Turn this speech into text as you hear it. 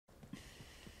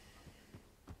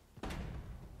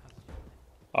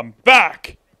I'm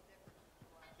back!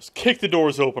 Let's kick the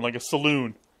doors open like a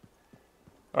saloon.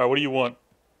 Alright, what do you want?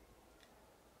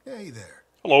 Hey there.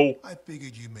 Hello. I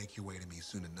figured you'd make your way to me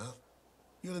soon enough.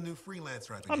 You're the new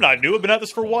freelancer I've been I'm not new. I've been at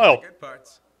this for a All the while. good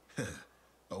parts.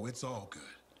 Oh, it's all good.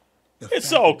 The It's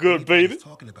fact all that good, baby. anybody's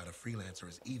talking about a freelancer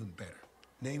is even better.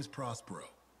 Name's Prospero.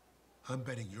 I'm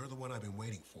betting you're the one I've been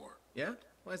waiting for. Yeah?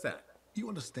 Why's that? You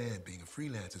understand being a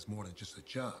freelancer is more than just a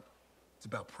job. It's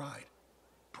about pride.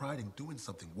 Pride in doing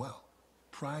something well.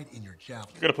 Pride in your javelin.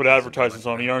 You're gonna put advertisements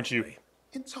on me, aren't you?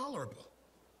 Intolerable.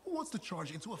 Who wants to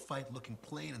charge into a fight looking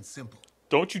plain and simple?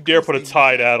 Don't you dare put a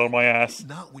Tide ad on my ass.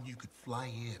 Not when you could fly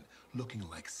in looking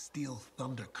like steel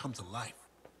thunder come to life.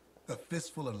 A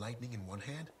fistful of lightning in one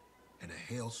hand and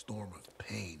a hailstorm of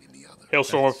pain in the other.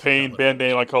 Hailstorm of Pain, band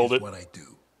name I called it. What I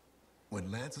do.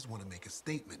 When Lancers want to make a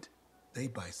statement, they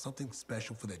buy something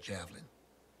special for their javelin.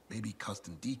 Maybe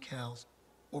custom decals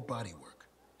or bodywork.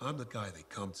 I'm the guy they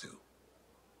come to.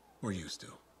 Or used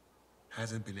to.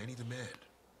 Hasn't been any demand.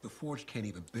 The Forge can't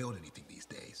even build anything these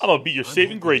days. I'm gonna be your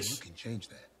saving grace. You can change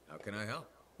that. How can I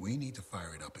help? We need to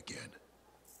fire it up again.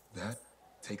 That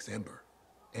takes Ember.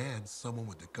 And someone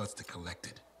with the guts to collect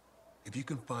it. If you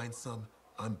can find some,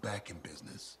 I'm back in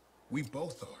business. We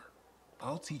both are.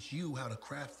 I'll teach you how to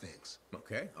craft things.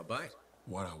 Okay, I'll buy it.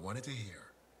 What I wanted to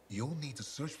hear. You'll need to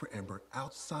search for Ember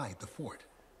outside the fort.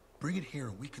 Bring it here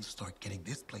and we can start getting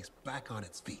this place back on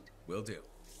its feet. Will do.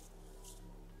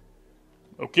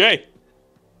 Okay.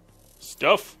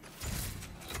 Stuff.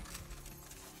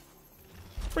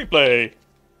 Freeplay.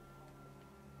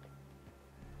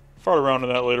 Fart around in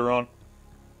that later on.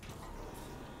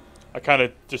 I kind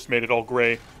of just made it all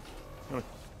gray.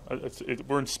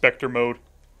 We're in Spectre mode.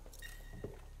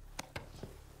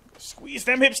 Squeeze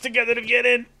them hips together to get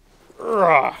in.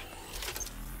 Urgh.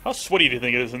 How sweaty do you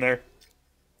think it is in there?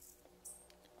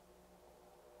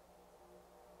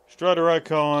 Strider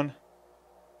icon.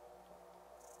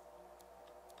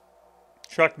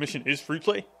 Tracked mission is free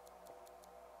play.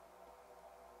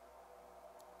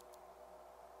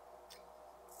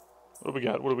 What do we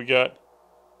got? What do we got?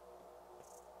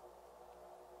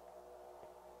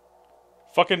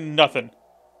 Fucking nothing.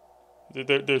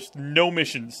 There's no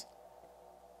missions.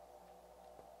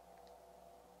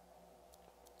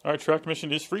 Alright, tracked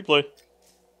mission is free play.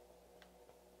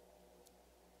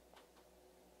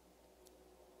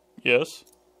 Yes.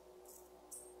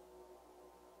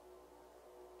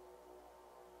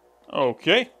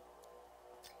 Okay.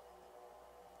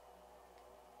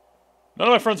 None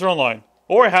of my friends are online.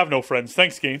 Or I have no friends.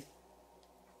 Thanks, game.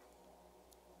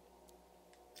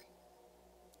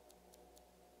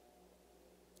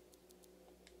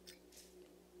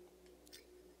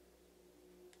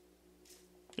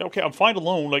 Yeah, okay, I'm fine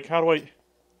alone. Like, how do I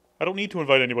don't need to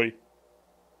invite anybody.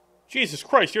 Jesus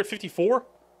Christ, you're at 54?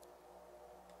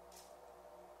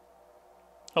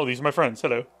 Oh, these are my friends.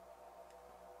 Hello.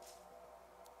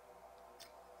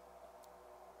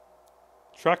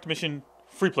 Tracked mission,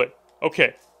 free play.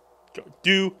 Okay.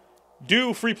 Do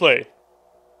free play.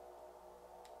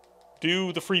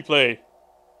 Do the free play.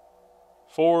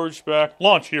 Forge back.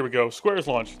 Launch. Here we go. Squares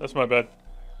launch. That's my bad.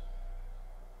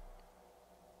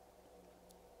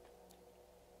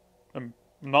 I'm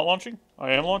not launching?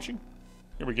 I am launching?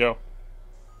 Here we go.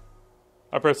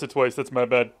 I pressed it twice. That's my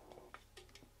bad.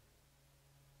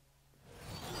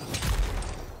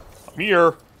 I'm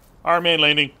here. Iron Man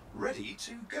landing. Ready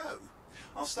to go.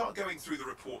 I'll start going through the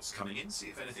reports coming in, see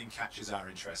if anything catches our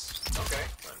interest. Okay,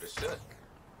 understood.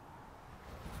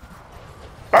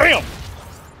 BAM!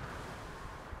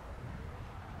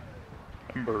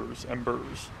 Embers,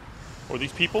 embers. Or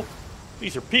these people?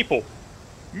 These are people.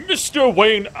 Mr.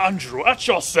 Wayne Andrew, at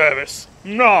your service.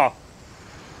 Nah.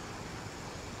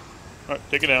 Alright,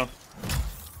 take it down.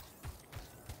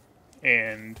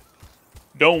 And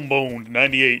Dome Boned,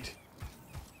 98.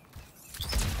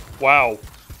 Wow.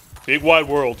 Big wide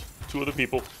world. 2 other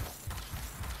people.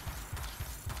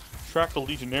 Track the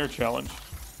Legionnaire challenge.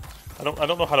 I don't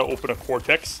know how to open a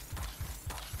Cortex.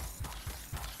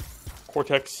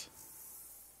 Cortex.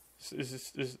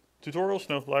 Is tutorials?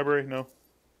 No. Library? No.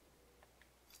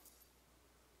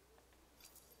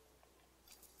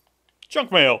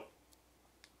 Junk mail.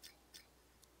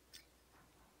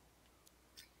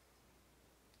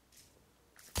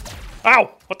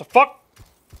 Ow! What the fuck?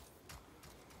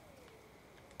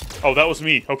 Oh, that was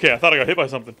me. Okay, I thought I got hit by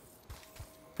something.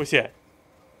 What's that?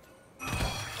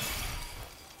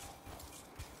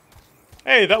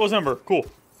 Hey, that was Ember. Cool.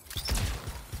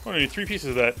 I only need 3 pieces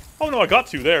of that. Oh no, I got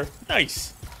 2 there.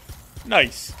 Nice.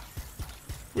 Nice.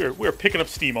 We're picking up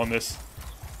steam on this.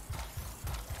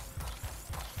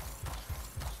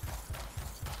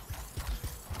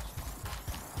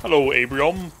 Hello,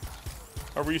 Abrium.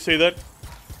 However you say that.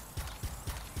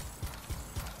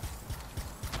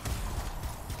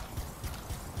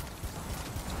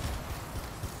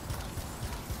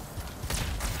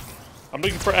 I'm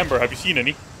looking for Ember. Have you seen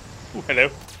any? Ooh, hello.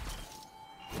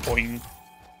 Boing.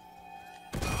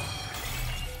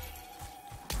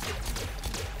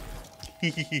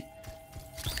 Hehehe.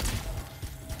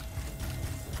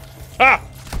 Ah!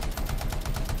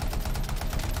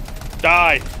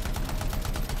 Die!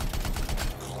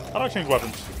 How do I change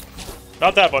weapons?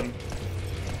 Not that button.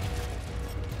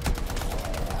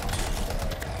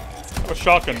 I have a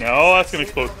shotgun now. Oh, that's gonna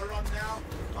explode.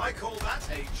 I call that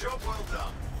a job well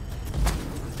done.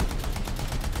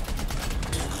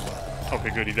 Okay,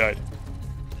 good, he died.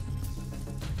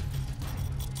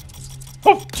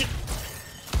 Oh!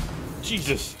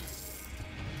 Jesus!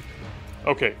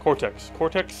 Okay, Cortex.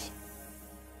 Cortex?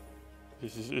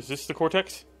 Is this the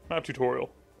Cortex? Map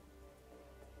tutorial.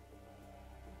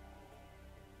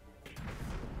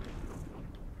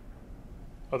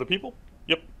 Other people?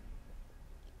 Yep.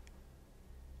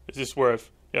 Is this where I've...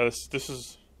 Yeah, this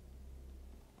is...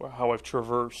 how I've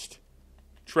traversed.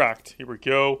 Tracked. Here we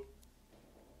go.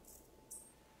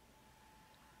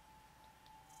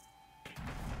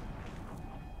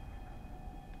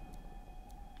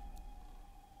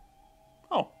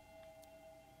 Oh.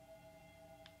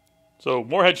 So,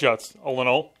 more headshots, all in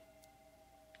all.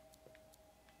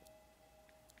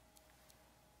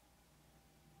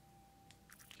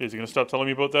 Okay, is he gonna stop telling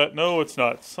me about that? No, it's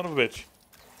not. Son of a bitch.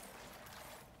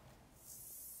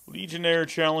 Legionnaire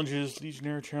challenges,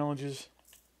 Legionnaire challenges.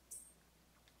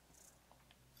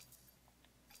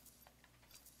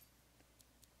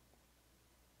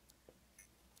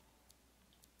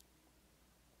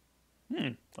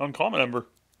 Uncommon Ember.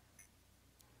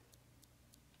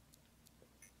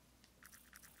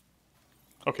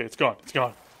 Okay, it's gone. It's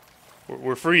gone.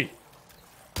 We're free.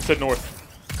 Let's head north.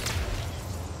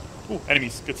 Ooh,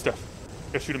 enemies. Good stuff.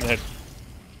 Gotta shoot him in the head.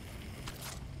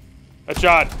 That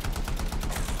shot.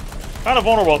 Kind of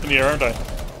vulnerable up in the air, aren't I?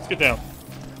 Let's get down.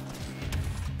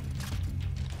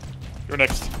 You're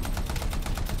next.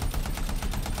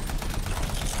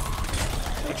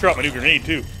 I dropped my new grenade,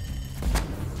 too.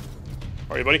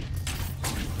 How are you, buddy?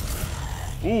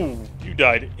 Ooh, you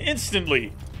died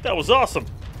instantly. That was awesome.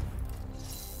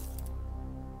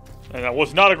 And that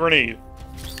was not a grenade.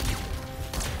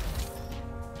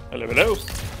 Hello, hello.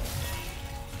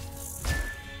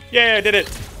 Yeah, I did it.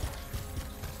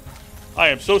 I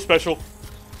am so special.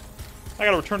 I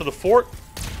gotta return to the fort.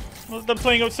 I'm not done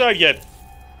playing outside yet.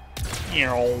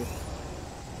 Ooh,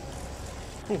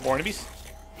 more enemies?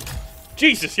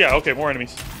 Jesus, yeah, okay, more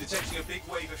enemies. Detecting a big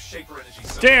wave of Shaper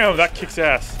energy. Damn, that kicks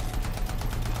ass.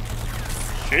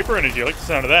 Shaper energy, I like the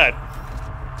sound of that.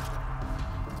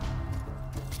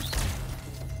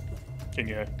 Can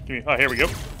you give me... Oh, here we go.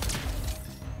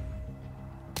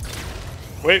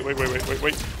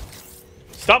 Wait.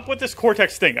 Stop with this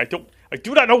Cortex thing. I do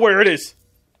not know where it is.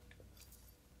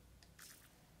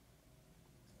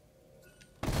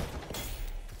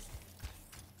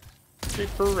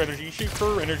 Shaper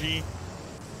energy.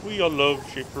 We all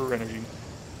love Shaper energy.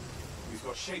 We've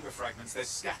got Shaper fragments. They're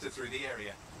scattered through the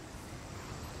area.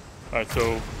 Alright,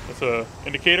 so that's a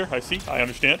indicator. I see. I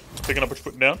understand. Picking up what you're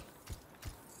putting down.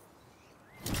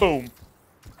 Boom.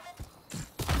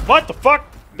 What the fuck?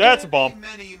 That's a bomb.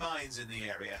 Many mines in the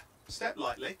area. Step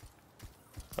lightly.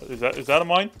 Is that a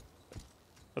mine?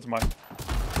 That's a mine.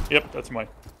 Yep, that's a mine.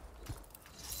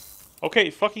 Okay,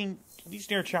 fucking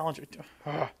Legionnaire challenge.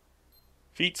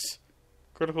 Feats,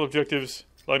 critical objectives,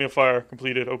 lighting a fire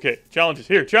completed. Okay, challenges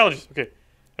here. Challenges. Okay,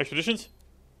 expeditions.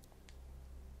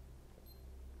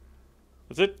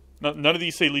 That's it. None of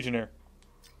these say Legionnaire.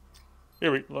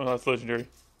 Here we. Oh, that's legendary.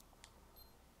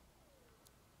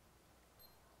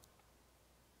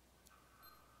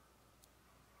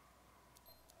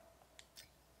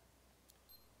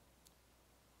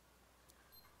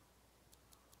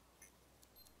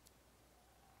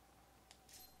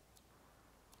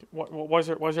 Why is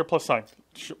there a plus sign?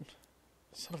 Son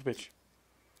of a bitch.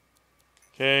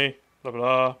 Okay. Blah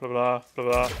blah blah blah blah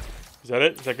blah. Is that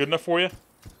it? Is that good enough for you?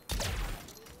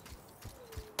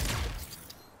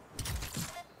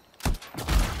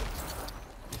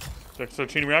 Is that a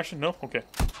chain reaction? No? Okay.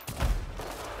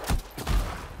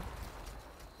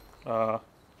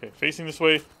 Okay, facing this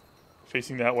way,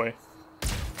 facing that way.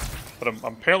 But I'm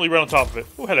apparently right on top of it.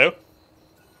 Oh, hello.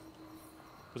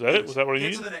 Was that it? Was that what I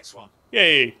needed? Get to the next one.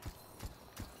 Yay!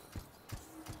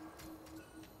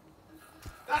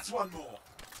 That's one more.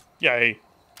 Yay!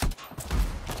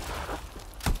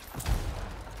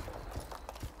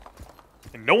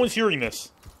 And no one's hearing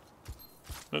this.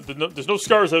 There's no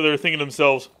scars out there thinking to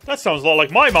themselves, that sounds a lot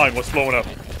like my mind was blowing up.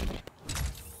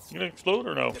 You gonna explode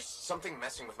or no? There's something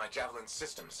messing with my javelin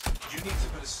systems. You need to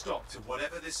put a stop to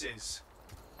whatever this is.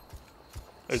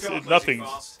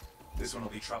 Nothing's This one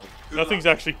will be trouble. Nothing's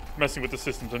actually messing with the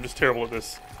systems. I'm just terrible at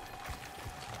this.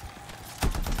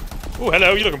 Oh,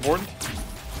 hello. You look important.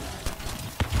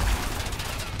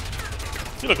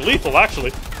 You look lethal,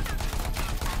 actually.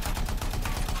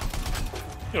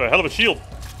 You have a hell of a shield.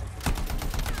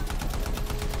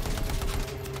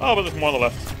 Oh, but there's more on the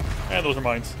left. And those are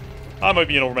mines. I might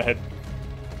be in over my head.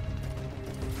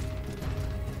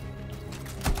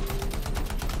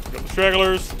 Got the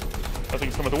stragglers.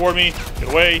 Nothing's coming toward me.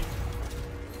 Get away.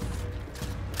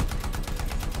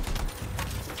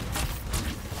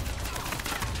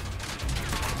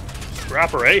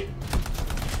 Scrapper, eh?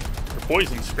 You're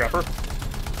poisoned, Scrapper.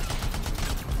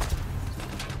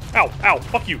 Ow, ow,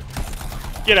 fuck you.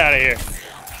 Get out of here.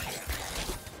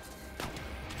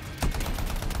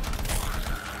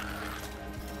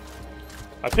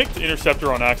 I picked the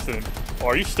Interceptor on accident. Oh,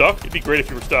 are you stuck? It'd be great if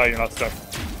you were stuck. You're not stuck.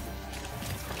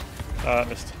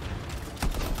 Missed.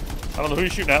 I don't know who you're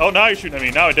shooting at. Oh, now you're shooting at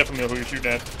me. Now I definitely know who you're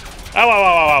shooting at. Ow, ow,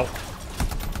 ow,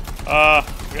 ow, ow.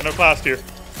 We got no class here.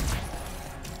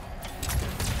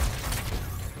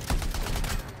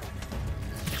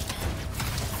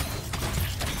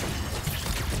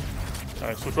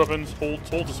 Alright, switch weapons.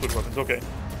 Hold to switch weapons. Okay.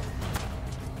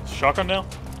 It's a shotgun now?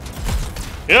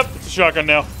 Yep, it's a shotgun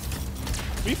now.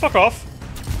 Will you fuck off?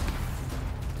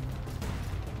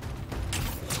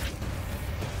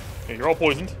 Okay, you're all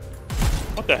poisoned.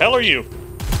 What the hell are you?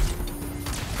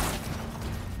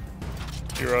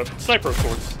 You're a sniper of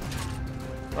sorts.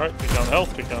 Alright, take down the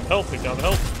health, take down the health, take down the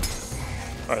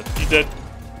health. Alright, he's dead.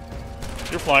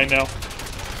 You're flying now.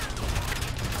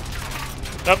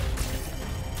 Yep.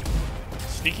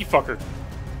 Sneaky fucker.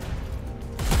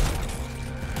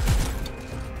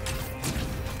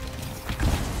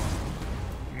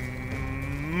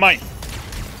 Mine.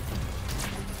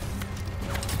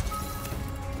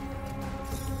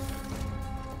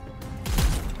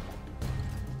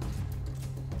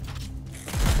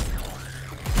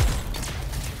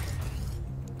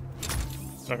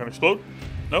 It's not gonna explode?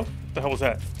 No? What the hell was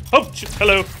that? Oh, shit.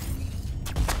 Hello.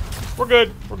 We're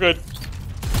good. We're good.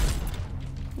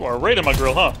 You are right in my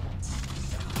grill, huh?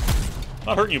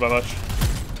 Not hurting you by much.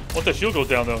 Once that shield goes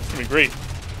down, though, it's gonna be great.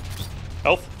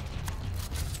 Health.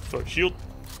 Sorry, shield.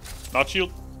 Not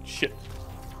shield. Shit.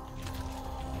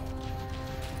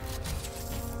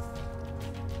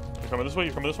 You're coming this way?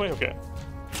 You're coming this way? Okay.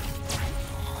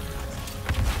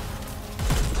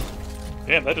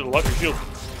 Damn, that did a lot to your shield.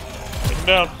 Take him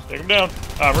down. Take him down.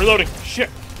 I'm reloading. Shit.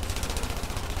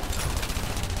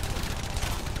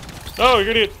 Oh,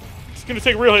 you're gonna get... It's gonna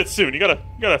take real hits soon. You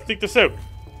gotta think this out.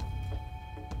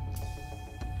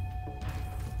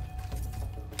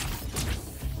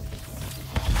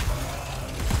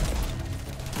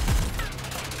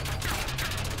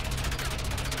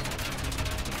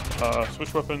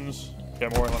 Switch weapons. Yeah,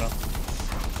 more ammo now.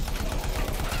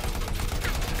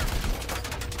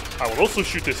 I will also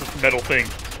shoot this metal thing.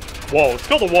 Wall. It's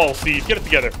called a wall, Steve. Get it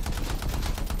together.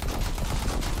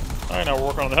 Alright, now we're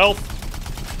working on the health.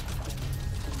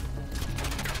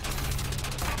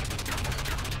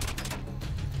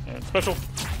 And special.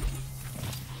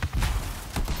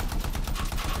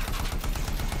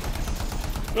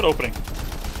 Good opening.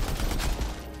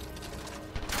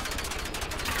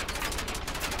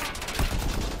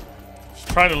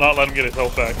 Trying to not let him get his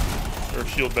health back. Or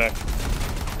shield back.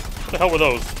 What the hell were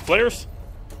those? Flares?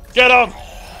 Get him!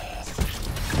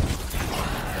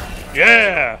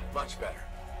 Yeah! Much better.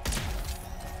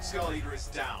 Skull Eater is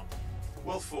down.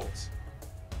 Well fought.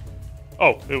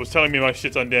 Oh, it was telling me my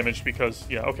shit's undamaged because...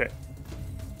 Yeah, okay.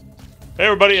 Hey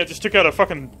everybody, I just took out a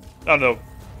fucking... I don't know.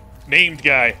 Named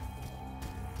guy.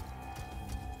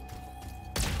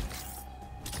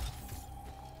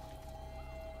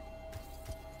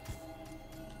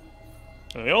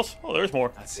 Anything else? Oh, there's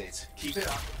more. That's it. Keep it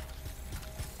up.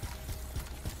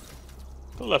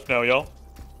 To the left now, y'all. To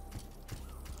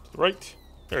the right.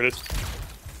 There it is.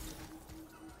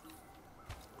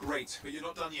 Great, but you're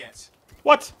not done yet.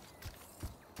 What?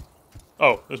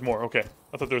 Oh, there's more. Okay.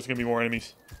 I thought there was going to be more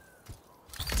enemies.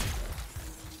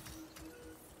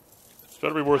 It's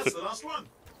better be worth That's it. the last one.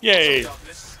 Yay!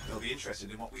 They'll be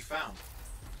interested in what we found.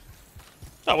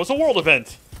 That was a world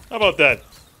event. How about that?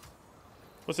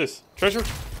 What's this? Treasure?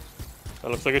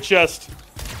 That looks like a chest.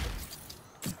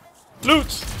 Loot!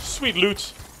 Sweet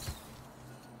loot.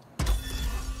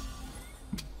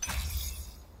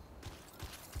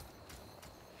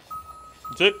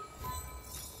 That's it.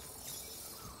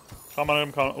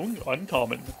 Ooh,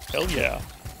 uncommon. Hell yeah.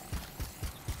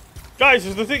 Guys,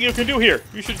 there's the thing you can do here.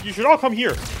 You should all come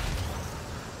here.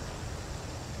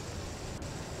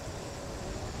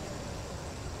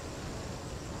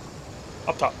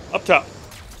 Up top. Up top.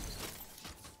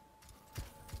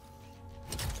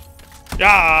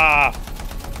 Yeah.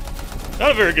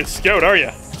 Not a very good scout, are you?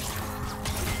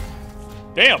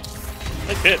 Damn.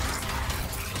 Nice hit.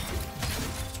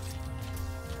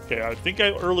 Okay, I think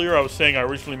earlier I was saying I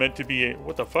originally meant to be a...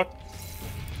 What the fuck?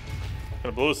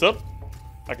 Gonna blow this up?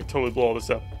 I can totally blow all this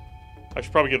up. I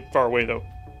should probably get far away, though.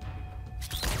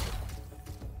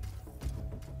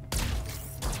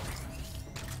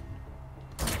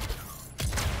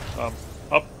 Up.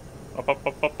 Up, up,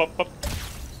 up, up, up, up.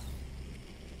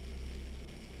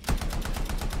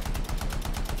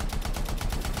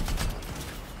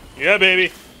 Yeah,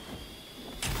 baby.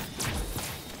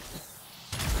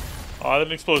 Oh, I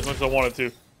didn't explode as much as I wanted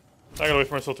to. I gotta wait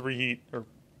for myself to reheat. Or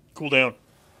cool down.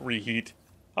 Reheat.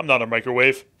 I'm not a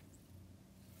microwave.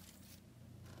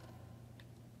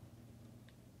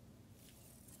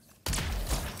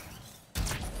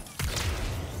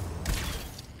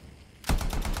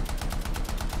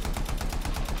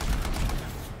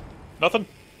 Nothing?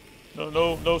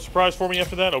 No surprise for me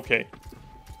after that? Okay.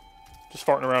 Just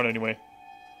farting around anyway.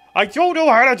 I don't know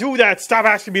how to do that! Stop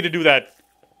asking me to do that!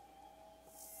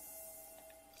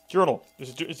 Journal. Is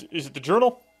it the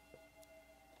journal?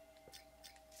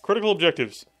 Critical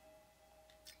objectives.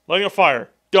 Lighting a fire.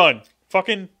 Done.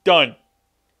 Fucking done.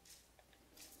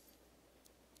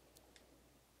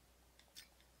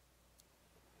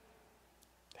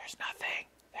 There's nothing.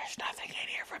 There's nothing in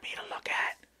here for me to look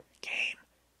at. Game.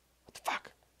 What the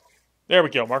fuck? There we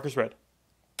go. Marker's red.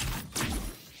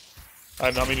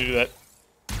 I did not mean to do that.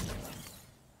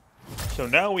 So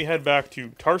now we head back to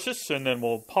Tarsus, and then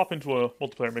we'll pop into a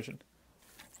multiplayer mission.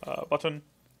 Button.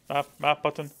 Map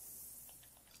button.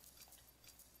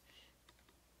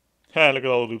 Ha, look at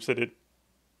all the loops I did.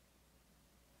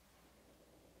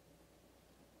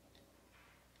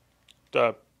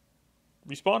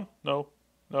 Respawn? No.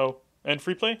 No. And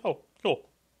free play? Oh, cool.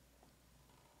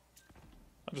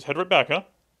 I'll just head right back, huh?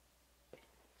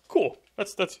 Cool.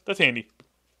 That's handy.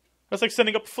 That's like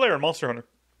sending up a flare in Monster Hunter.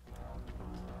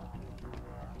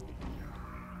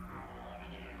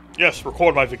 Yes,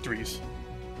 record my victories.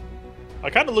 I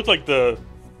kind of look like the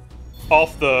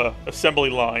off the assembly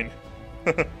line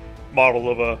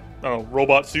model of a, I don't know,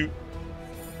 robot suit.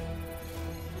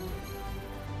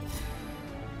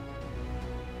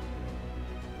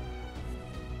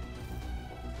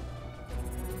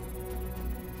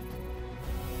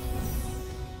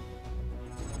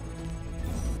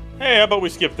 Hey, how about we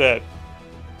skip that?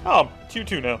 Oh, I'm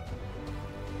 2-2 now.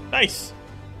 Nice!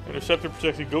 Interceptor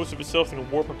protects a ghost of itself and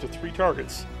can warp up to 3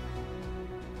 targets.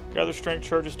 Gather strength,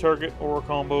 charges target, or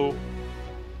combo.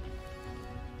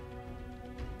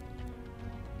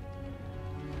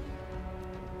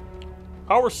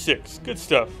 Power 6. Good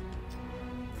stuff.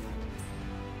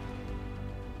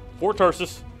 4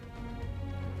 Tarsus.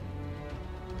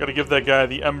 Gotta give that guy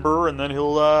the Ember, and then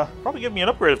he'll probably give me an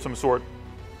upgrade of some sort.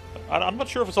 I'm not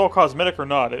sure if it's all cosmetic or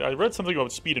not. I read something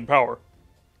about speed and power.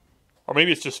 Or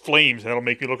maybe it's just flames and that'll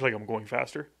make me look like I'm going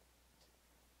faster.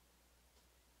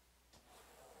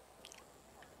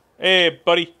 Hey,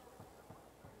 buddy.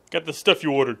 Got the stuff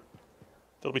you ordered.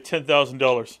 That'll be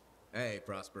 $10,000. Hey,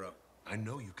 Prospero. I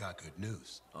know you got good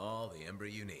news. All the Ember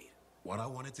you need. What I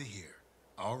wanted to hear.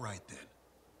 All right, then.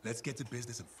 Let's get to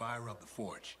business and fire up the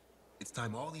forge. It's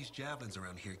time all these javelins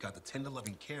around here got the tender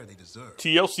loving care they deserve.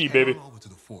 TLC, baby. Head on over to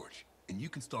the forge, and you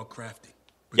can start crafting.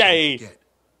 But Yay! don't forget,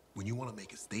 when you want to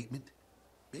make a statement,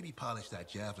 maybe polish that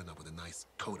javelin up with a nice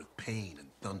coat of pain and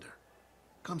thunder.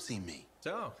 Come see me.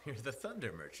 So, you're the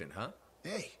thunder merchant, huh?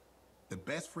 Hey, the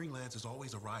best freelancers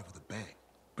always arrive with a bang.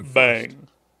 But Bang. first,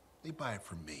 they buy it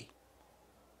from me.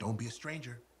 Don't be a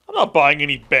stranger. I'm not buying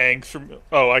any bangs from...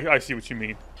 Oh, I see what you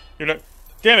mean. You're not...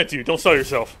 Damn it, dude. Don't sell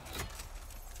yourself.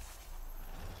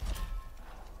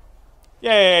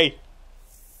 Yay!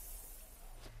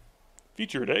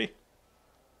 Featured, eh?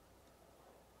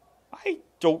 I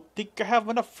don't think I have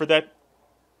enough for that.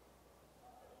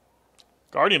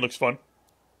 Guardian looks fun.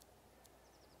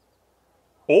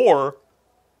 Or...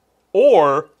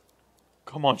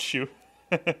 Come on, shoot.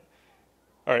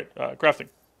 Alright, crafting.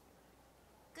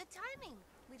 Good timing.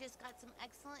 We just got some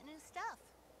excellent new stuff.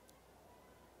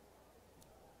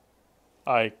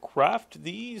 I craft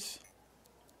these.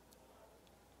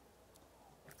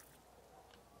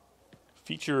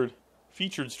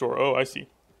 Featured store. Oh, I see.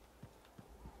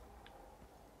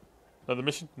 Another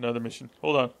mission? Another mission.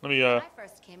 Hold on. Let me, When I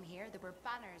first came here, there were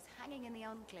banners hanging in the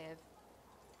enclave.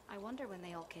 I wonder when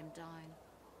they all came down.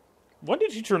 When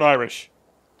did you turn Irish?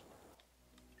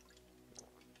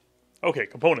 Okay,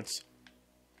 components.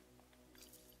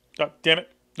 God damn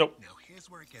it. Nope. Now here's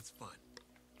where it gets fun.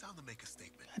 Time to make a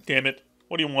statement. God damn it.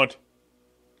 What do you want?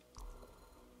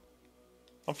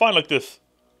 I'm fine like this.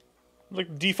 I'm like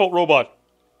the default robot.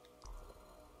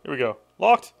 Here we go.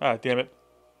 Locked? Ah, damn it.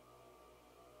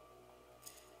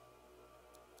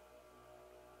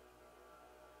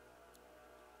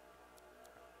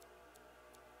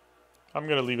 I'm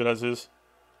gonna leave it as is.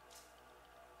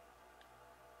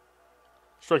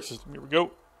 Strike system, here we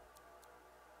go.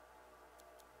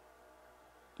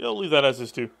 Yeah, I'll leave that as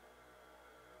is too.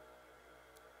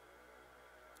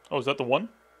 Oh, is that the one?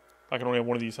 I can only have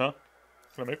one of these, huh?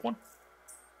 Can I make one?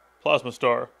 Plasma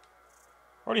star.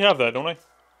 I already have that, don't I?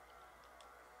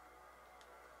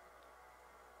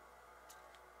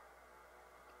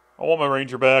 I want my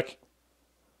ranger back.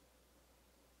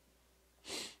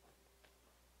 Would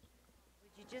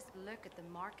you just look at the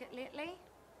market lately?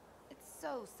 It's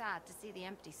so sad to see the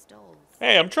empty stalls.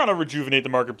 Hey, I'm trying to rejuvenate the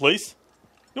marketplace.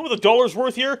 You know what the dollar's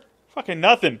worth here? Fucking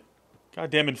nothing.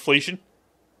 Goddamn inflation.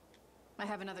 I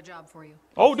have another job for you.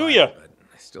 Oh, do ya? But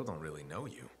I still don't really know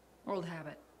you. Old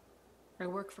habit. I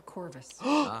work for Corvus.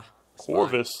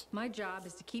 Corvus. My job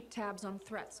is to keep tabs on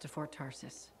threats to Fort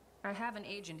Tarsis. I have an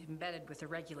agent embedded with the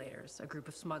regulators, a group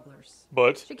of smugglers.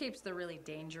 But, She keeps the really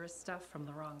dangerous stuff from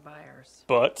the wrong buyers.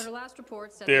 but, Her last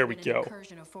report said there there'd we been an go.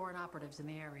 incursion of foreign operatives in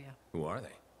the area. Who are they?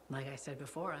 Like I said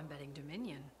before, I'm betting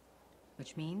Dominion,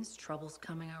 which means trouble's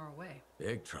coming our way.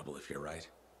 Big trouble if you're right.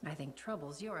 I think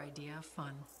trouble's your idea of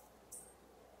fun.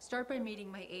 Start by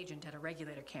meeting my agent at a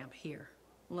regulator camp here.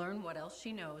 Learn what else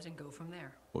she knows and go from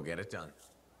there. We'll get it done.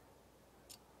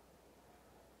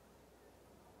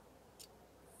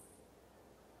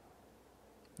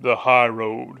 the high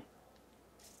road.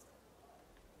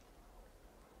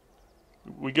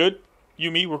 We good?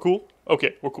 You, me, we're cool?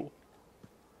 Okay, we're cool.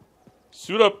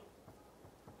 Suit up.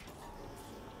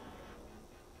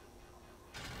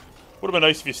 Would have been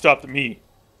nice if you stopped at me.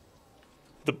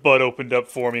 The butt opened up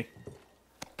for me.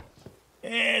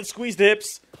 And squeeze the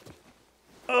hips.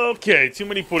 Okay, too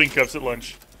many pudding cups at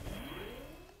lunch.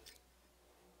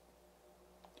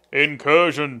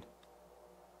 Incursion.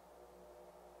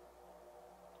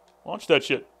 Launch that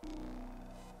shit.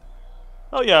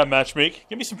 Oh yeah, matchmake.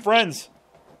 Give me some friends.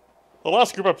 The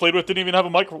last group I played with didn't even have a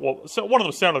microphone. Well, so one of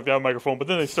them sounded like they had a microphone, but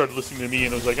then they started listening to me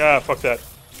and it was like, ah, fuck that.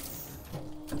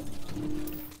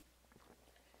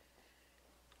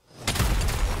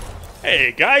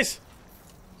 Hey, guys.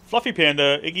 Fluffy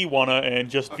Panda, Iggy Wanna, and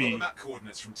Just I've got Be. the map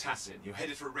coordinates from Tassin. You're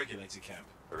headed for a regulator camp.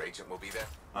 Her agent will be there.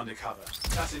 Undercover.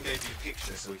 Tassin gave me a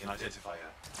picture so we can identify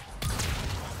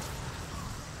her.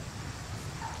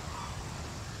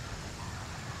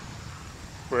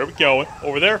 Where are we going?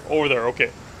 Over there? Over there,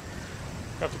 okay.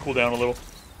 Have to cool down a little.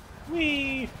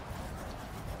 Whee!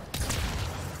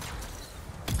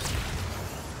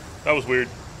 That was weird.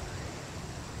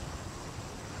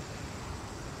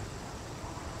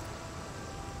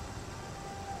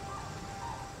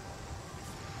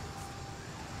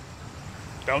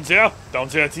 Down there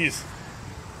it is.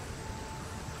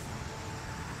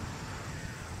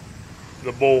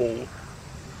 The bowl.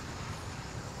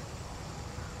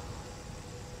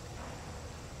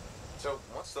 So,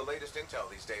 what's the latest intel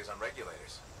these days on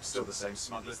regulators? Still the same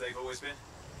smugglers they've always been.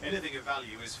 Anything of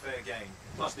value is fair game.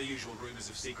 Plus the usual rumors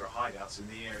of secret hideouts in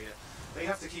the area. They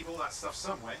have to keep all that stuff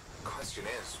somewhere. Question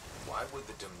is, why would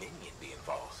the Dominion be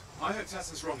involved? I hope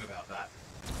Tassin's wrong about that.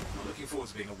 I'm looking forward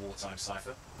to being a wartime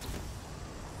cipher.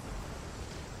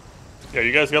 Yeah,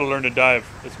 you guys gotta learn to dive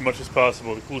as much as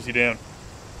possible. It cools you down.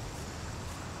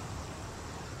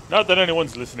 Not that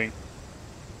anyone's listening.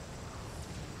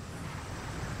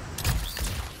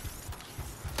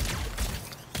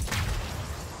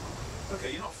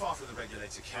 Okay, you're not far from the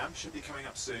regulator camp. Should be coming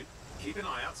up soon. Keep an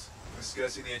eye out. We're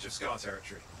skirting the edge of Scar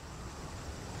territory.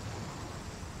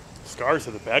 Scars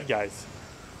are the bad guys.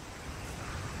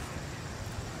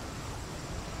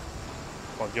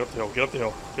 Come on, get up the hill, get up the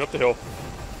hill, get up the hill.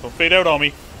 Don't fade out on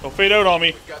me. Don't fade out on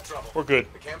me. We've got trouble. We're good.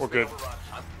 The camp's We're been good. overrun.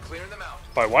 I'm clearing them out.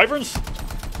 By wyverns?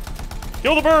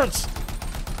 Kill the birds!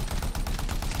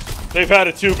 They've had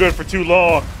it too good for too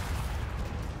long.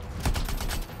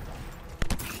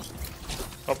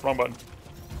 Oh, wrong button.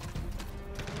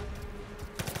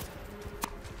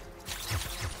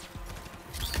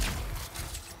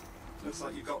 Looks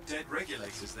like you've got dead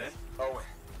regulators there. Oh,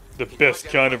 The best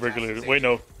kind of regulators. Wait,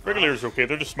 no. Regulators are okay.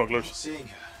 They're just smugglers. Seeing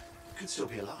her. Could still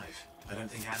be alive. I don't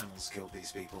think animals killed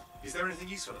these people. Is there anything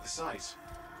useful at the site?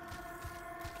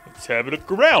 Let's have it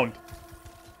look around.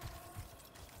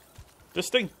 This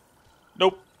thing.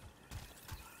 Nope.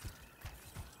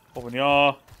 Open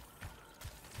yaw.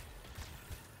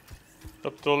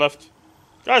 Up to the left.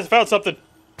 Guys, I found something.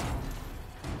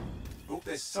 Oh,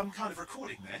 there's some kind of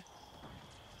recording there.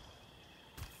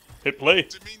 Hit play.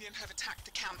 Dominion have attacked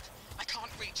the camp. I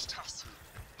can't reach Tuss.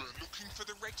 They're looking for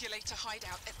the regulator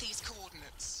hideout at these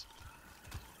coordinates.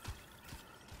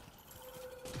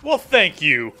 Well, thank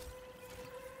you.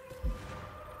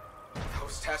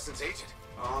 How's Tassin's agent?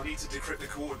 I'll need to decrypt the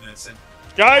coordinates and...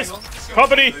 Guys, Hang on, let's go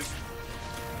company. through.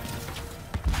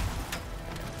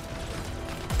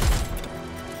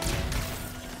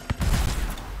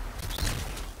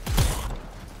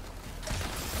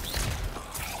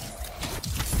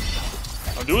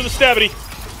 I'm doing the stabity.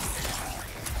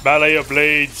 Ballet of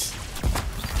blades.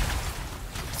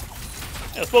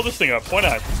 Yeah, let's blow this thing up. Why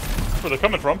not? That's where they're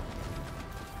coming from.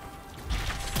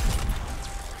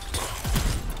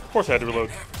 Of course I had to reload.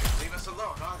 Leave us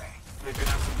alone, are they? They've been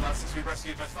out of blood since we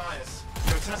rescued Matthias.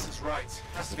 Yo, Tassin's right.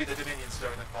 Has to be the Dominion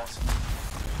stirring the pot.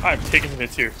 I'm taking some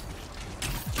hits here.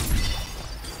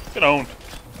 Get owned.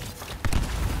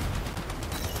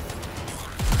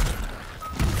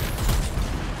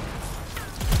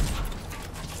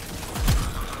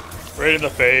 Right in the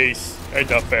face. In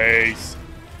the face.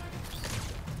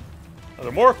 Are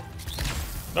there more?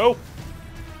 No.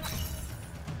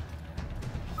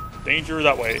 Danger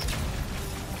that way.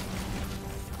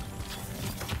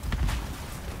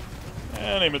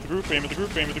 And aim at the group, aim at the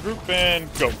group, aim at the group, and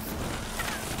go.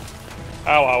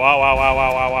 Ow, ow, ow, ow, ow,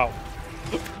 ow, ow,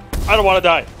 ow. I don't want to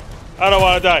die. I don't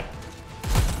want to die.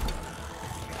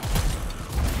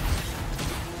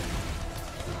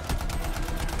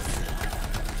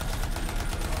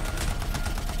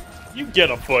 You get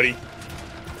him, buddy.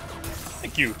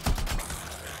 Thank you.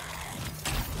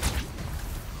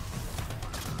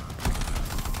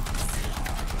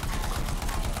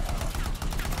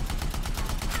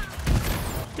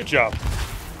 Good job.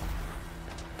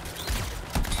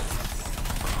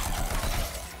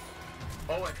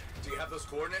 Owen, do you have those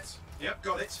coordinates? Yep,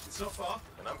 got it. It's not far.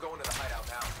 And I'm going to the hideout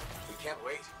now. We can't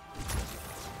wait.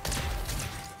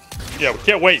 Yeah, we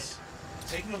can't wait.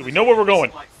 Taking on Do the we know where we're Dominion going?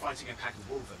 isn't like fighting a pack of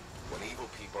wolven. When evil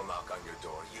people knock on your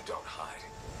door, you don't hide.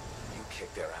 You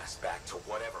kick their ass back to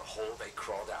whatever hole they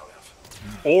crawled out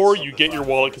of. Or you get your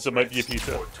wallet because it might be a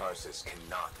pizza. Port Tarsus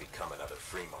cannot become another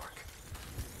free mark.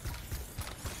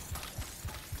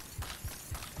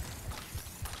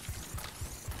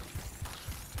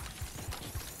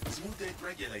 There's more dead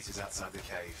regulators outside the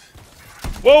cave.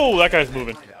 Whoa, that guy's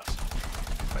moving. Hideout.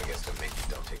 I guess Dominion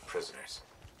don't take prisoners.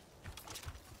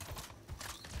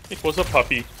 It was a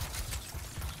puppy.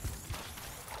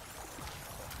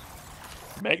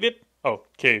 Magnet? Oh,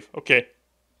 cave. Okay.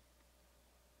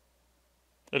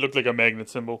 It looked like a magnet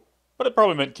symbol. But it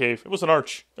probably meant cave. It was an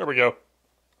arch. There we go.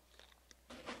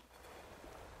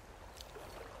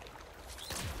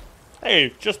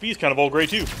 Hey, Just B's kind of all gray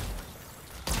too.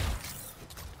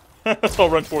 Let's all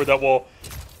run toward that wall.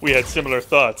 We had similar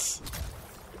thoughts.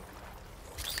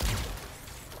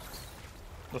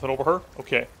 Nothing over her?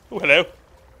 Okay. Oh, hello.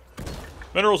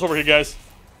 Minerals over here, guys.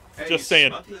 Just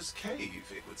saying. Smuggler's cave,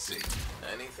 it would seem.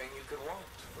 Anything you could want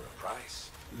for a price.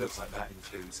 Looks like that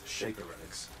includes shaper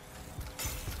relics.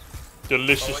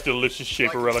 Delicious, delicious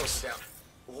shaper Like, relics. down.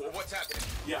 What's happening?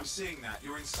 Yeah, I'm seeing that.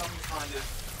 You're in some kind of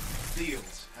field.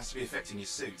 Has to be affecting your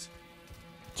suit.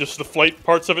 Just the flight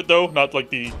parts of it, though, not like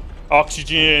the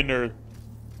oxygen or,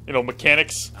 you know,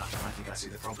 mechanics. I think I see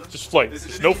the problem. Just flight. There's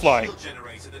There's a no Dominion flying. shield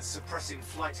generator that's suppressing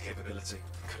flight capability.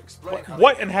 Could explain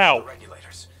What they and handle how? the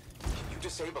regulators. Can you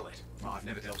disable it? Oh, I've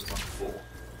never dealt with one before.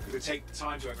 It would take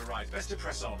time to override. Best to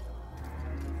press on.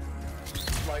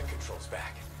 Flight control's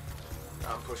back.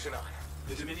 I'm pushing on.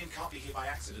 The Dominion can't be here by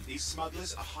accident. These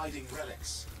smugglers are hiding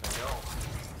relics.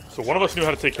 No. So one of us knew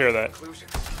how to take care of that.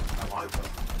 Conclusions. Oh, I will.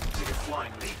 Take a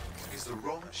flying leap. Is the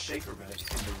wrong shaper relic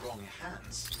in the wrong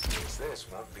hands? Means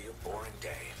this won't be a boring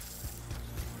day.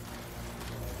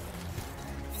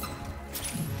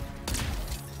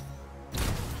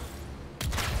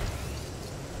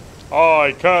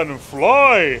 I can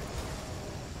fly!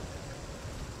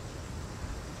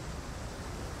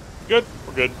 Good?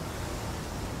 We're good.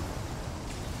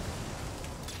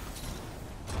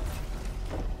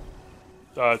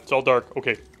 It's all dark.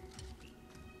 Okay.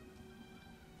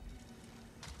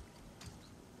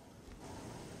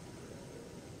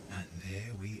 And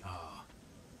there we are.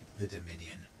 The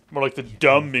Dominion. More like the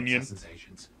dumb minion.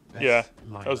 Yeah,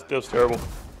 that was terrible.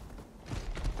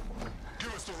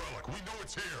 Give us the relic. We know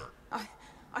it's here.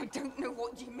 I don't know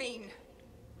what you mean.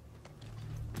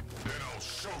 Then I'll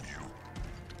show you.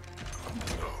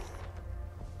 No.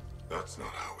 That's not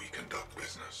how we conduct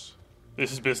business.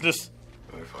 This is business.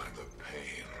 I find that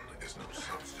pain is no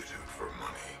substitute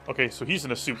Okay, so he's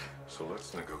in a suit. So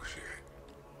let's negotiate.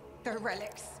 The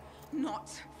relics, not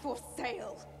for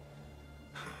sale.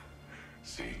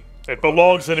 See? It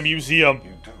belongs in a museum.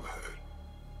 You do hurt.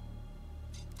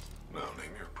 Now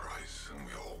name your price and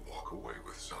we all walk away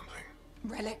with something.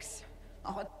 Relics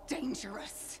are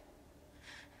dangerous.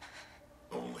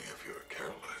 Only if you're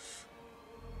careless.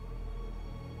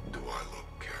 Do I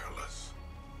look careless?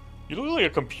 You look like a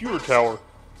computer tower.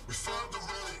 We found the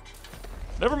relic.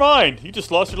 Never mind. You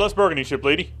just lost your last bargaining chip,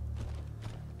 lady.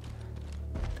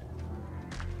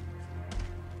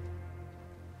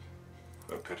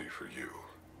 A pity for you.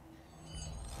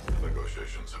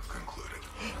 Negotiations have concluded.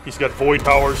 He's got void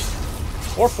powers.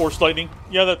 Or force lightning.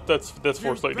 Yeah, that's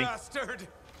force lightning. Bastard!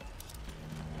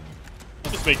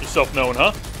 Just make yourself known,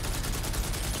 huh?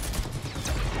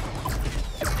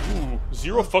 Ooh,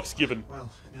 0 fucks given. Well,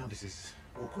 now this is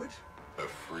awkward. A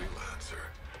freelancer.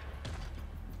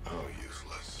 How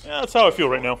useless. Yeah, that's how I feel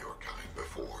right now. Your kind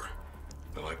before,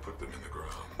 and I put them in the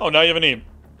ground. Oh, now you have a name.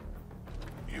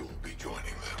 You'll be joining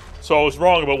them. So I was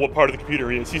wrong about what part of the computer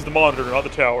he is. He's the monitor, not the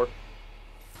tower.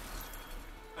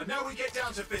 And now we get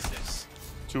down to business.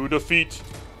 To defeat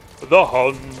the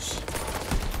Huns.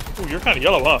 Ooh, you're kind of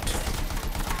yellow, huh?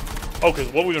 Oh, because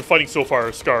what we've been fighting so far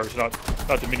are scars, not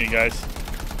Dominion guys.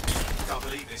 Can't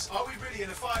believe this. Are we really in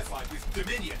a firefight with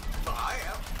Dominion? I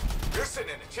am. You're sitting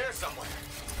in a chair somewhere.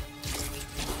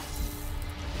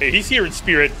 Hey, he's here in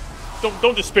spirit.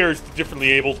 Don't disparage the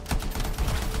differently abled.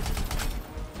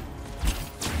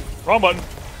 Wrong button.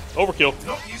 Overkill.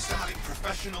 Not used to having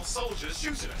professional soldiers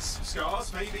shoot at us.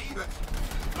 Scars, maybe, but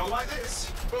not like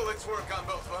this. Bullets work on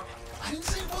both of them. I didn't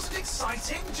say it wasn't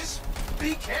exciting. Just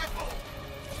be careful.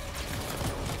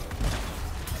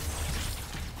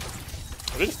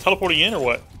 Are they just teleporting in or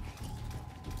what?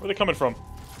 Where are they coming from?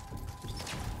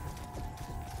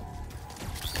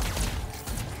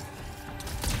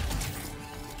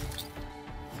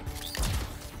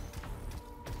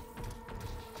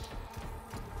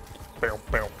 Bow,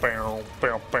 bow, bow,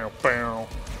 bow, bow, bow.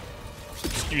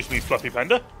 Excuse me, Fluffy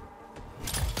Panda.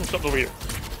 There's something over here.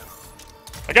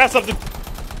 I got something!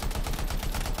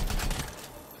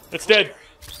 It's dead.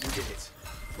 You did it.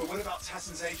 But what about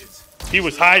Tassin's agent? He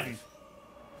was hiding.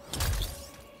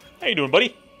 How you doing,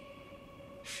 buddy?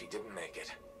 She didn't make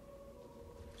it.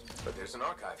 But there's an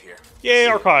archive here. Yay,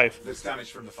 archive. That's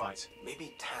damage from the fight.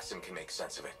 Maybe Tassin can make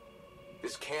sense of it.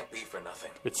 This can't be for nothing.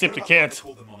 It simply What about can't. the guy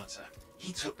called the Monitor?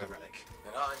 He took the relic.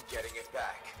 And I'm getting it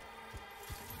back.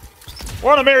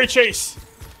 We're on a merry chase.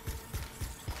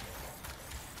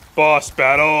 Boss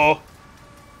battle.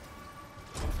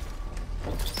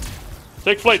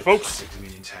 Take flight, folks. Classic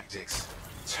Dominion tactics.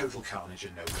 Total carnage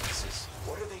and no witnesses.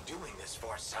 What are they doing this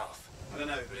far south? I don't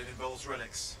know, but it involves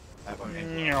relics. That won't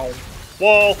end. Meow.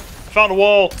 Wall. Found a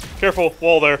wall. Careful.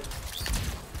 Wall there.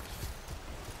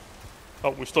 Oh,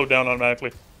 we slowed down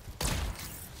automatically.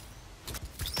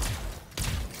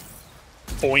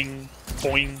 Boing.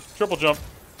 Boing. Triple jump.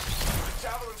 The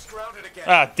Javelin's grounded again.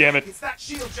 Ah, damn it. It's that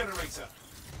shield generator.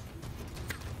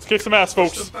 Let's kick some ass,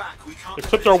 Push folks. them back. We can't They let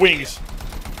clipped them our get wings. here.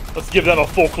 Let's give them a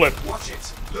full clip. Watch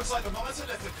it. Looks like the Monitor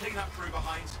left a cleanup crew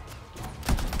behind.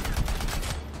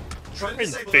 Try to In the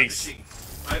disable that face. machine.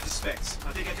 I have the specs.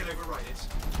 I think I can override it.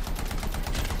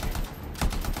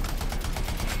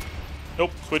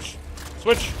 Nope. Switch.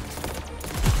 Switch.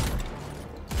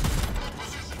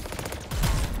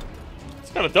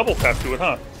 It's got a double tap to it,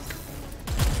 huh?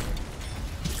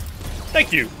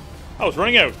 Thank you. I was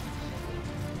running out.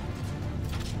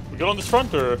 We good on this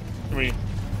front, or can we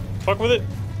fuck with it?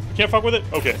 We can't fuck with it?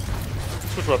 Okay.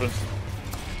 Switch weapons.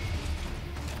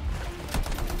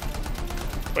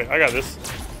 Wait, I got this.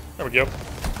 There we go.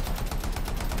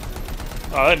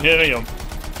 Ah, that didn't hit any of them.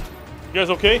 You guys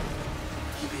okay?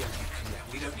 Keep the area clear.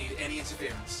 We don't need any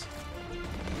interference.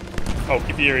 Oh,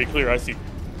 keep the area clear, I see.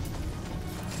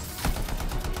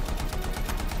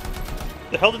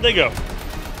 The hell did they go?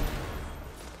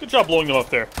 Good job blowing them up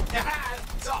there.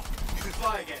 It's up. You can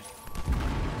fly again.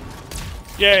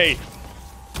 Yay!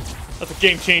 That's a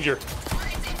game changer.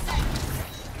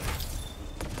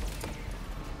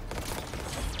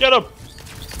 Get him!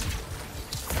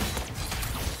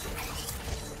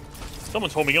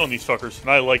 Someone's homing in on these fuckers, and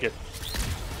I like it.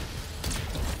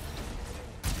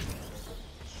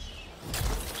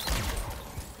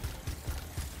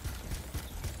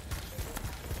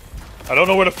 I don't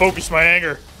know where to focus my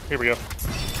anger. Here we go.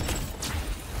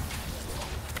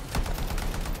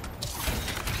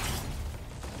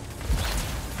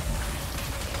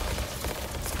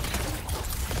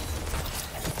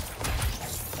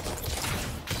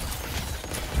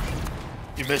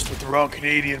 You messed with the wrong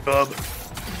Canadian, bub.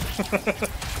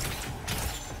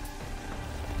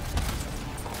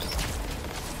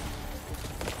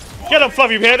 Get him,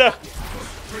 Fluffy Panda!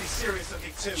 Pretty serious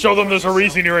looking too. Show them there's a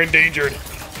reason you're endangered. Are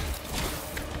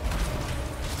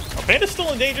Pandas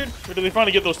still endangered? Or did they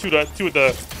finally get those two at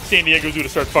the San Diego Zoo to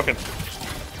start fucking?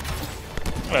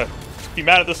 I'm gonna be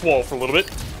mad at this wall for a little bit.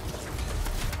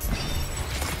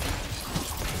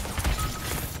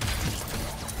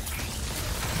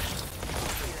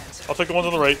 I'll take the ones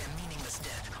on the right.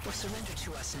 Surrender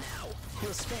to us now.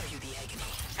 We'll spare you the agony.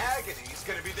 Agony's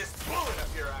gonna be this bullet up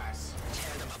your ass.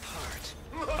 Tear them apart.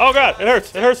 Oh god, it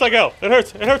hurts. It hurts like hell. It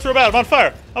hurts. It hurts real bad. I'm on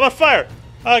fire. I'm on fire.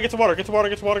 Get some water. Get some water.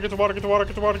 Get some water. Get some water. Get some water.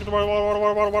 Get some water. Get some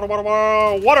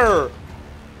water. Water.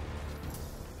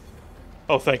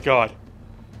 Oh, thank God.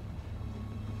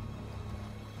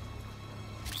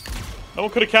 No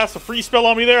one could have cast a free spell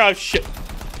on me there. Oh shit.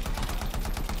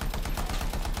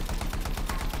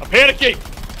 I'm panicking.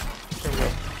 There we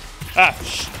go. Ah,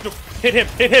 shh. No. Hit him.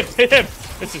 Hit him. Hit him.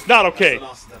 This is not okay.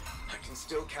 I can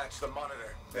still catch the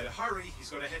monitor. Better hurry. He's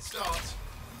got a head start.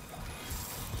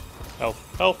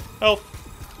 Health. Health. Health.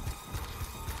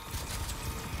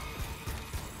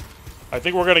 I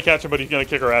think we're gonna catch him, but he's gonna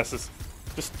kick our asses.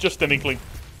 Just an inkling.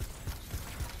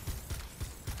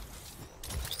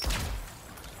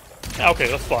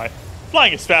 Okay, let's fly.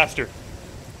 Flying is faster.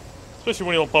 Especially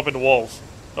when you don't bump into walls.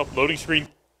 Oh, loading screen.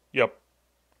 Yep.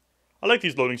 I like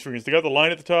these loading screens. They got the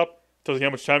line at the top. Tells you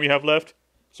how much time you have left.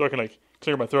 So I can, like,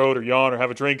 clear my throat or yawn or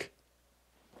have a drink.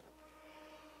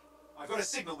 I've got a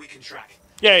signal we can track.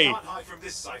 Yay! Can't hide from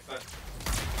this cipher.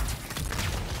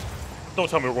 Don't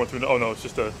tell me we're going through... Oh, no, it's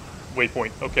just a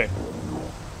waypoint. Okay.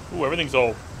 Ooh, everything's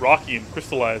all rocky and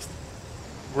crystallized.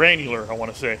 Granular, I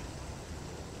want to say.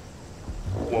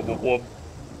 Wub, wub, wub.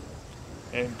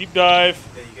 And deep dive.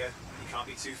 There you go. You can't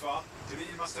be too far.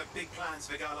 Dominion must have big plans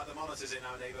for a guy like the monitors in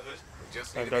our neighborhood.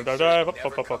 Just Dive. Up, never up,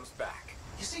 up, up. comes back.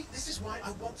 You see, this is why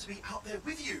I want to be out there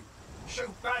with you. Show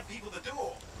bad people the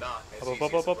door. Not as Up, easy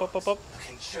up, as up, it up, up, looks. up.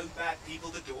 Okay, show bad people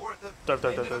the door at the Dive,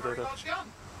 end dive, of a dive, very dive, large gun.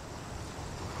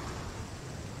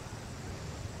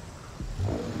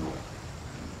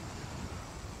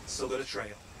 Still got a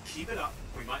trail. Keep it up.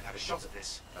 We might have a shot at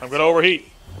this. I'm gonna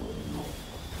overheat.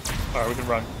 Alright, we can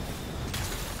run.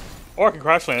 Or I can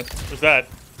crash land. There's that.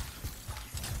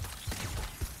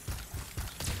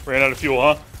 Ran out of fuel,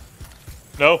 huh?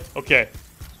 No? Okay.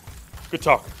 Good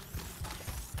talk.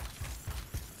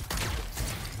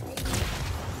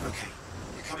 Okay,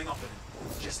 you're coming off of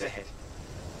him. Just ahead.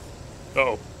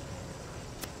 Uh-oh.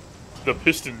 The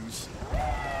Pistons.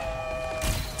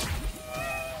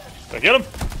 Did I get him?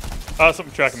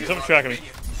 Something tracking me. Something's tracking me.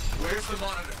 Where's the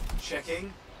monitor?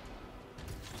 Checking.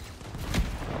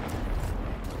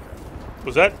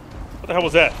 Was that? What the hell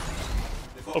was that?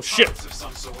 They've got Oh, shit. turrets of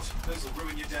some sort. Those will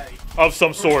ruin your day. Of some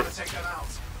We're sort. trying to take them out.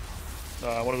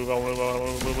 I want to move on.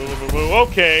 Move.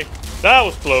 Okay. That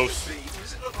was close. Speed.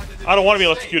 Does it look like the I don't want to be Dominion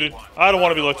electrocuted. stayed? I don't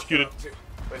want to be electrocuted.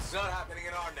 But it's not happening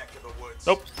in our neck of the woods.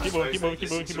 Nope. Keep moving. Keep moving. Keep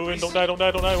moving. Keep moving. Don't die. Don't die.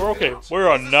 Don't die. We're okay.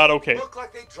 We're not okay. Look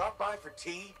like they dropped by for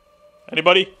tea.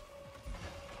 Anybody?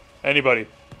 Anybody?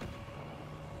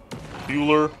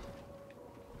 Bueller?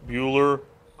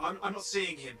 I'm not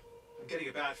seeing him. I'm getting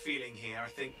a bad feeling here. I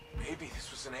think, Maybe this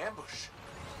was an ambush.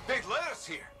 They'd led us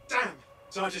here. damn,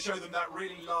 time to show them that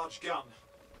really large gun.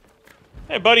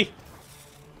 Hey, buddy.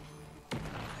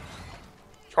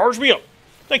 Charge me up.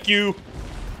 Thank you.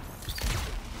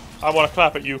 I want to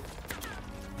clap at you.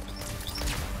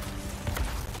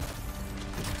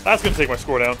 That's going to take my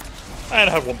score down. And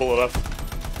I have one bullet left.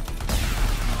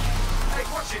 Hey,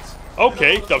 watch it.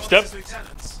 Okay, Another one of the dubstep. monster's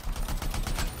lieutenants.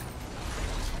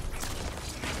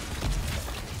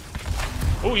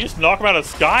 Oh, you just knock them out of the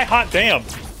sky? Hot damn.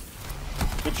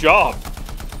 Good job.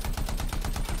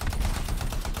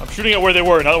 I'm shooting at where they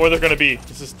were, not where they're going to be.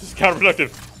 This is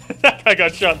counterproductive. That guy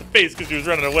got shot in the face because he was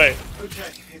running away. Okay,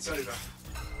 it's over.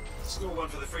 Score one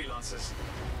for the freelancers.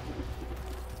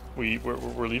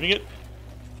 We're leaving it?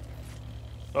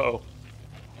 Uh-oh.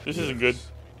 This isn't good.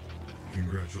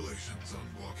 Congratulations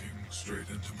on walking straight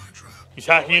into my trap. He's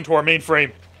hacking into our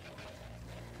mainframe.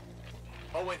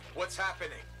 Owen, what's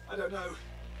happening? I don't know.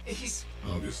 He's...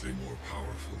 Obviously more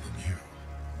powerful than you.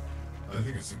 I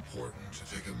think it's important to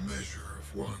take a measure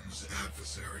of one's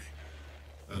adversary.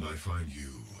 And I find you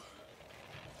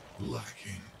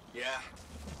lacking. Yeah.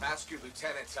 Ask your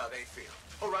lieutenants how they feel.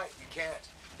 All right, you can't.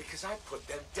 Because I put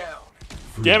them down.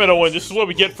 Damn it, Owen. This is what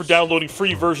we get for downloading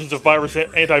free versions of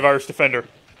Antivirus Defender.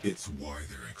 It's why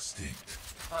they're extinct.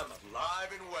 I'm alive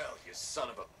and well, you son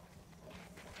of a...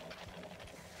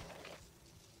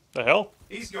 The hell?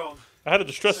 He's gone. I had a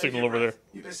distress Save signal your over there. breath.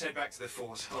 You best head back to the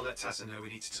fort. I'll let Tassa know we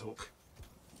need to talk.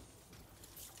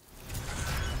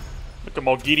 Look at them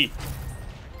all giddy.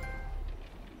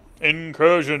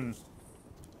 Incursion.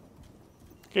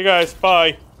 Okay, guys,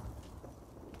 bye.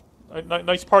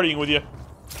 Nice partying with you.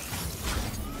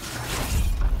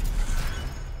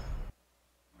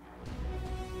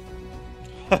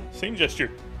 Same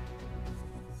gesture.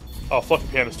 Oh, Fluffy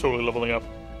Panda's totally leveling up.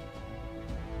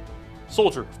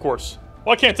 Soldier, of course.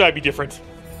 Why can't I be different?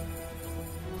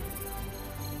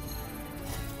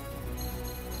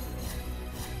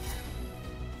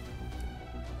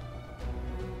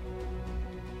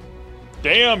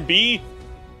 Damn, B!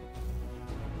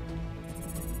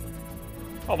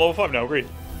 Oh, I'm level 5 now, great.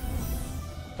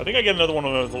 I think I get another one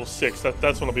on level 6.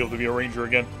 That's when I'll be able to be a ranger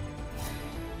again.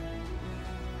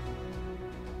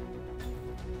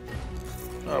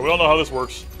 Alright, we all know how this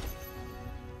works.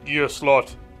 Yeah,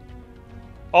 slot.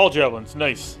 All javelins,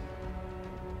 nice.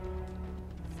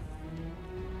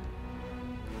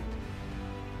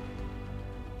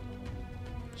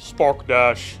 Spark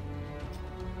dash.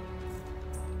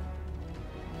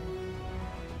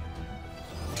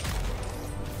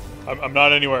 I'm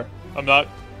not anywhere. I'm not.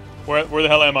 Where the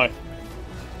hell am I?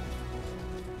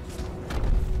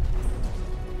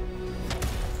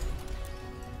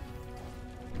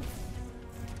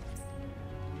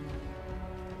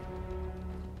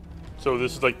 So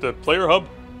this is like the player hub.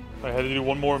 I had to do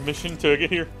one more mission to get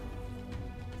here.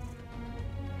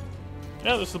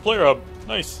 Yeah, this is the player hub.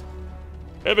 Nice.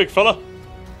 Hey, big fella.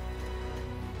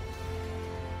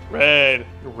 Red.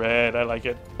 You're red. I like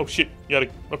it. Oh shit. You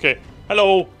gotta. Okay.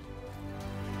 Hello.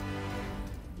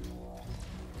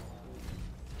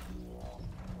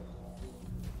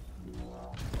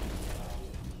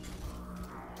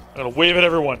 I'm gonna wave at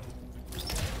everyone.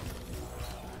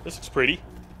 This looks pretty.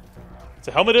 It's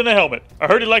a helmet and a helmet. I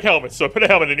heard you like helmets, so I put a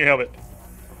helmet in your helmet.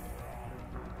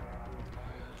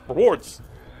 Rewards.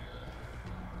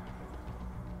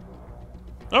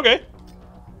 Okay.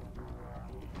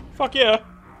 Fuck yeah.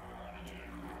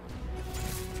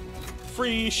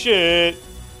 Free shit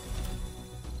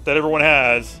that everyone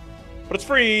has, but it's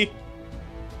free.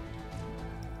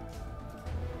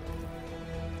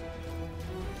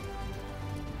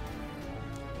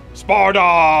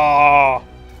 Sparta!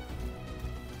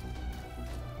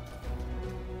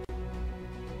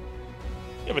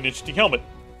 You have an interesting helmet.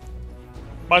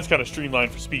 Mine's kind of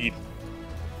streamlined for speed.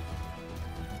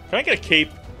 Can I get a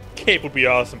cape? Cape would be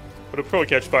awesome, but it'll probably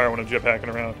catch fire when I'm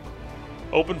jetpacking around.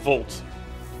 Open vault.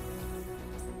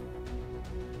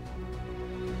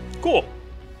 Cool.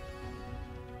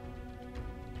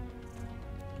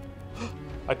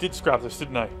 I did scrap this,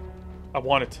 didn't I? I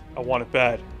want it. I want it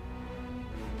bad.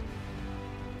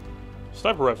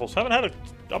 Sniper rifles. Haven't had an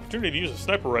opportunity to use a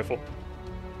sniper rifle.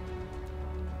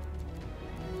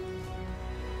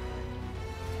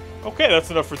 Okay, that's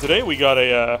enough for today. We got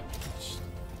a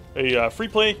free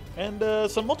play and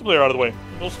some multiplayer out of the way.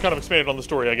 Also kind of expanded on the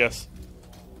story, I guess.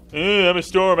 I'm a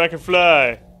storm. I can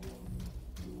fly.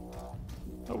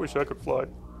 I wish I could fly.